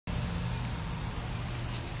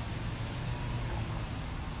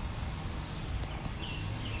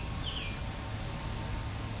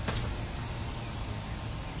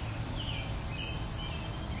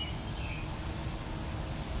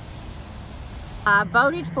I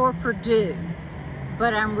voted for Perdue,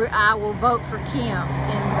 but I will vote for Kemp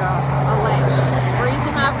in the election. The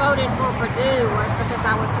reason I voted for Perdue was because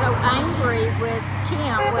I was so angry with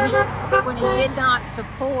Kemp when he did not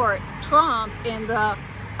support Trump in the,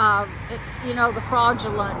 the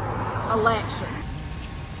fraudulent election.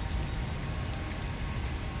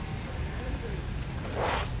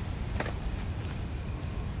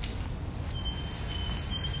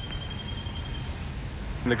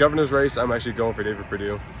 In the governor's race, I'm actually going for David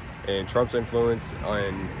Perdue, and Trump's influence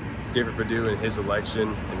on David Perdue and his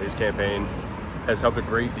election and his campaign has helped a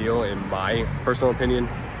great deal in my personal opinion,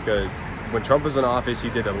 because when Trump was in office,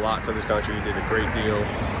 he did a lot for this country. He did a great deal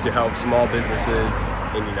to help small businesses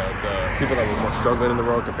and the people that were more struggling in the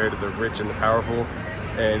world compared to the rich and the powerful,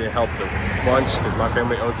 and it helped a bunch because my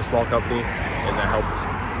family owns a small company, and that helped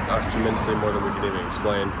us tremendously more than we could even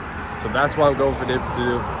explain. So that's why I'm going for David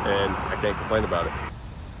Perdue, and I can't complain about it.